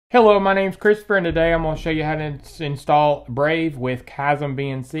Hello, my name's Christopher, and today I'm going to show you how to install Brave with Kasm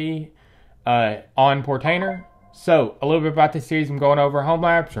BNC on Portainer. So, a little bit about this series. I'm going over home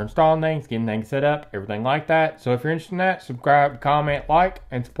apps or installing things, getting things set up, everything like that. So if you're interested in that, subscribe, comment, like,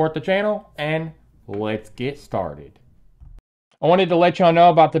 and support the channel, and let's get started. I wanted to let y'all know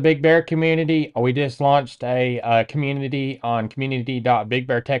about the Big Bear community. We just launched a community on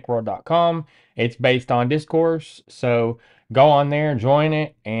community.bigbeartechworld.com. It's based on discourse, so go on there, join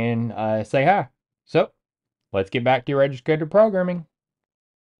it, and say hi. So, let's get back to your registered programming.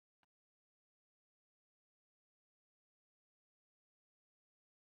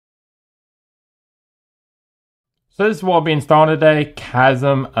 So this is what will be installed today.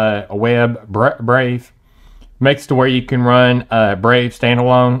 Kasm Web Brave. Makes to where you can run Brave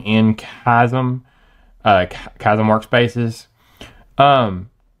standalone in Kasm workspaces.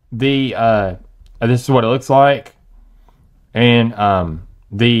 This is what it looks like. And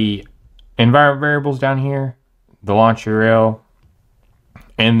the environment variables down here, the launch URL,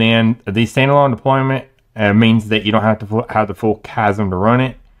 and then the standalone deployment means that you don't have to have the full Kasm to run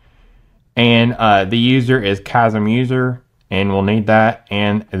it. And the user is Kasm user, and we'll need that.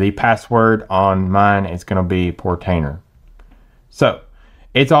 And the password on mine is going to be Portainer. So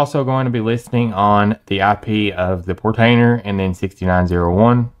it's also going to be listing on the IP of the Portainer and then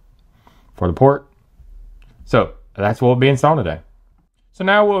 6901 for the port. So that's what will be installed today. So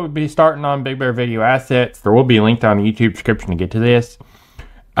now we'll be starting on Big Bear Video Assets. There will be a link down in the YouTube description to get to this.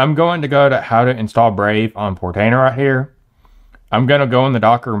 I'm going to go to how to install Brave on Portainer right here. I'm going to go in the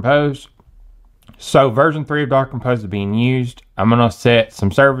Docker Compose. So version 3 of Docker Compose is being used. I'm going to set some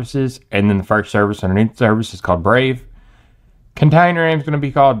services, and then the first service underneath the service is called Brave. Container name is going to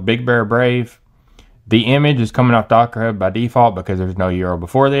be called Big Bear Brave. The image is coming off Docker Hub by default because there's no URL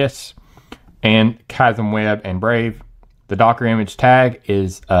before this. And Kasm Web and Brave. The Docker image tag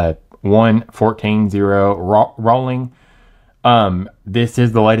is 1.14.0 rolling. This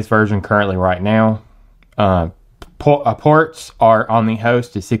is the latest version currently right now. Ports are on the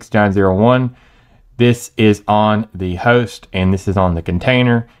host is 6901. This is on the host, and this is on the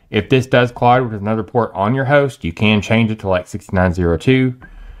container. If this does collide with another port on your host, you can change it to like 6902.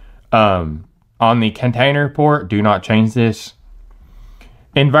 On the container port, do not change this.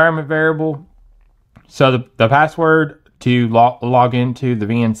 Environment variable. So the password to log into the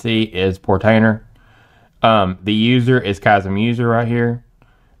VNC is Portainer. The user is Kasm user right here.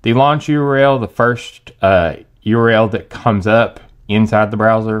 The launch URL, the first URL that comes up inside the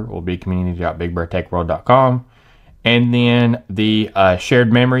browser will be community.bigbeartechworld.com. And then the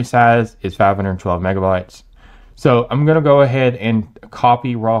shared memory size is 512 megabytes. So I'm going to go ahead and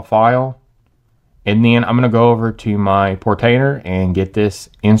copy raw file. And then I'm going to go over to my Portainer and get this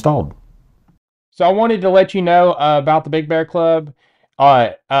installed. So I wanted to let you know about the Big Bear Club.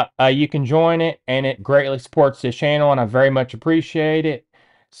 You can join it, and it greatly supports this channel, and I very much appreciate it.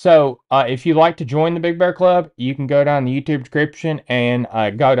 So if you'd like to join the Big Bear Club, you can go down the YouTube description and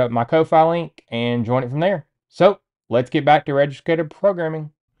go to my Ko-Fi link and join it from there. So let's get back to registered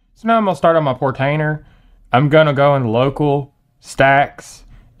programming. So now I'm going to start on my Portainer. I'm going to go into local stacks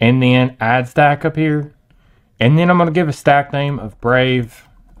and then add stack up here. And then I'm going to give a stack name of Brave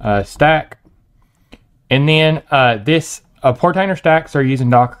stack. And then Portainer stacks are using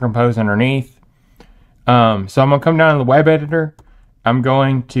Docker Compose underneath. So I'm going to come down to the web editor. I'm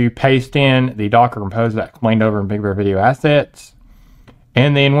going to paste in the Docker Compose that I explained over in Big Bear Video Assets.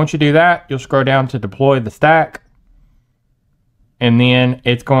 And then once you do that, you'll scroll down to deploy the stack. And then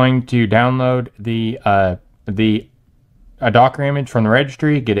it's going to download a Docker image from the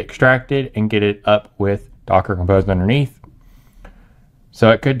registry, get it extracted, and get it up with Docker Compose underneath. So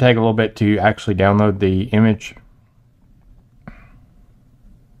it could take a little bit to actually download the image.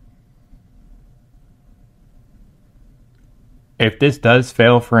 If this does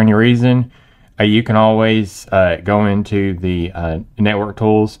fail for any reason, you can always go into the network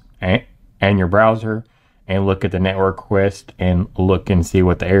tools and your browser and look at the network request and look and see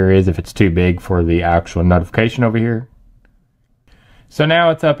what the error is if it's too big for the actual notification over here. So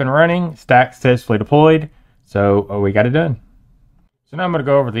now it's up and running, stack successfully deployed, so we got it done. So now I'm going to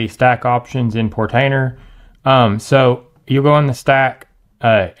go over the stack options in Portainer. So you'll go in the stack.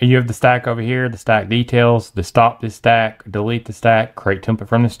 You have the stack over here, the stack details, the stop this stack, delete the stack, create template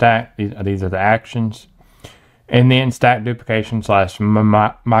from the stack. These are the actions. And then stack duplication /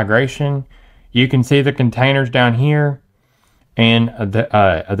 migration. You can see the containers down here and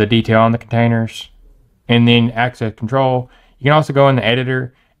the detail on the containers. And then access control. You can also go in the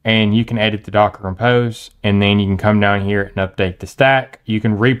editor and you can edit the Docker Compose, and then you can come down here and update the stack. You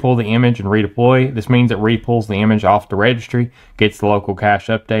can repull the image and redeploy. This means it repulls the image off the registry, gets the local cache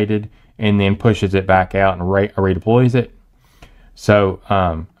updated, and then pushes it back out and redeploys it.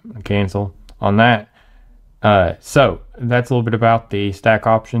 So cancel on that. So that's a little bit about the stack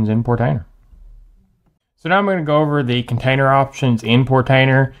options in Portainer. So now I'm going to go over the container options in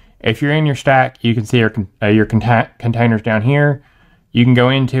Portainer. If you're in your stack, you can see your containers down here. You can go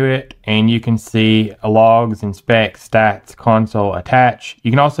into it and you can see logs, inspect, stats, console, attach.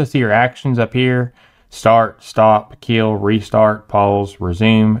 You can also see your actions up here: start, stop, kill, restart, pause,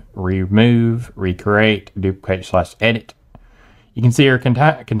 resume, remove, recreate, duplicate / edit. You can see your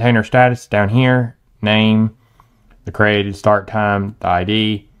container status down here: name, the created start time, the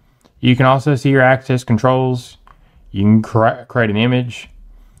ID. You can also see your access controls. You can create an image.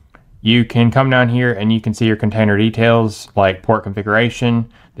 You can come down here and you can see your container details like port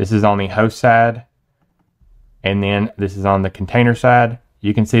configuration. This is on the host side, and then this is on the container side.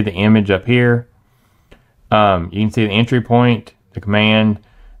 You can see the image up here. You can see the entry point, the command,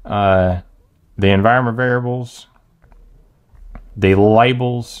 the environment variables, the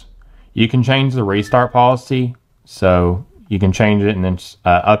labels. You can change the restart policy, so you can change it and then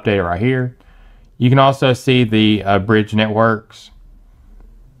update it right here. You can also see the bridge networks,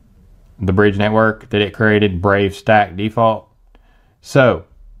 the bridge network that it created, Brave stack default. So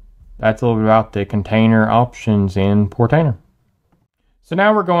that's a little bit about the container options in Portainer. So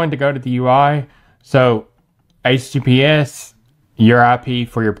now we're going to go to the UI. So HTTPS, your IP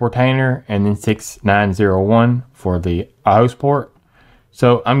for your Portainer, and then 6901 for the host port.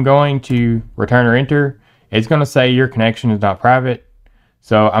 So I'm going to return or enter. It's going to say your connection is not private.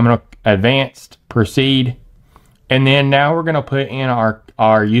 So I'm going to advanced, proceed. And then now we're going to put in our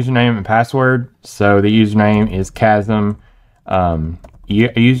username and password. So the username is Kasm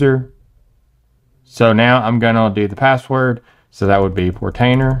user. So now I'm going to do the password. So that would be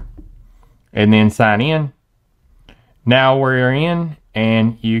Portainer. And then sign in. Now we're in,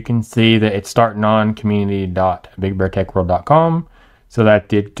 and you can see that it's starting on community.bigbeartechworld.com. So that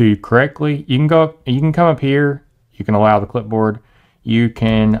did do correctly. You can come up here. You can allow the clipboard. You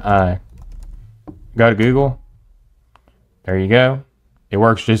can go to Google. There you go. It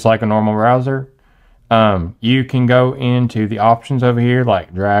works just like a normal browser. You can go into the options over here,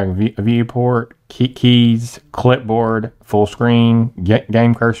 like drag viewport, keys, clipboard, full screen,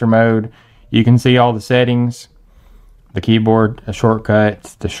 game cursor mode. You can see all the settings, the keyboard, the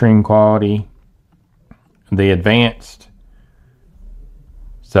shortcuts, the stream quality, the advanced.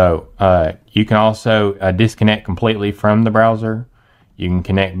 So you can also disconnect completely from the browser. You can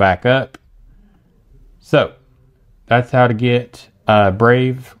connect back up. So that's how to get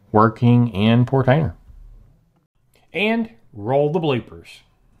Brave working in Portainer. And roll the bloopers.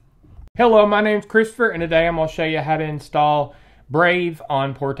 Hello, my name's Christopher, and today I'm going to show you how to install Brave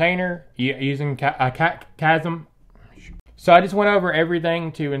on Portainer using Kasm. So I just went over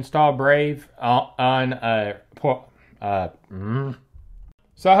everything to install Brave on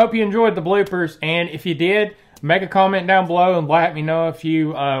So I hope you enjoyed the bloopers, and if you did, make a comment down below and let me know if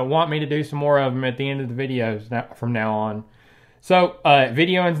you want me to do some more of them at the end of the videos from now on. So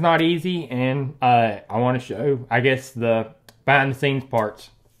videoing's not easy, and I want to show, I guess, the behind the scenes parts.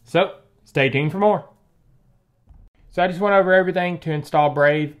 So stay tuned for more. So I just went over everything to install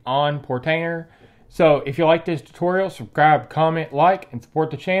Brave on Portainer. So if you like this tutorial, subscribe, comment, like, and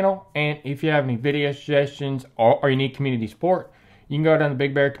support the channel. And if you have any video suggestions or you need community support, you can go down to the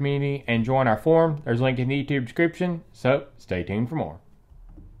Big Bear community and join our forum. There's a link in the YouTube description. So stay tuned for more.